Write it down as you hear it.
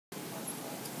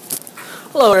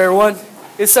Hello everyone,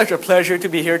 it's such a pleasure to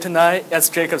be here tonight as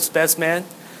Jacob's best man.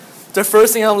 The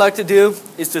first thing I'd like to do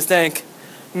is to thank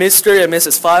Mr. and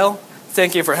Mrs. Swivl.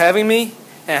 Thank you for having me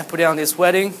and putting on this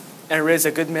wedding and raise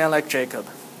a good man like Jacob.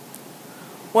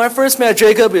 When I first met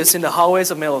Jacob, it was in the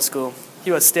hallways of middle school.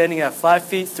 He was standing at 5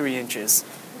 feet 3 inches.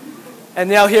 And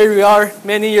now here we are,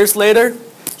 many years later.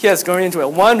 He has grown into a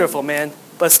wonderful man,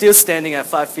 but still standing at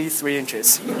 5 feet 3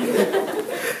 inches.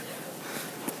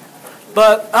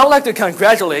 But I would like to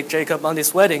congratulate Jacob on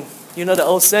this wedding. You know the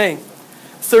old saying,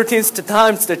 13th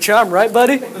time's the charm, right,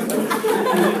 buddy?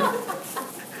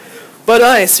 But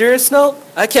on a serious note,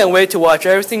 I can't wait to watch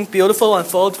everything beautiful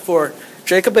unfold for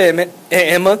Jacob and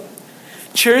Emma.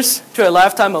 Cheers to a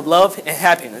lifetime of love and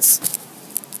happiness.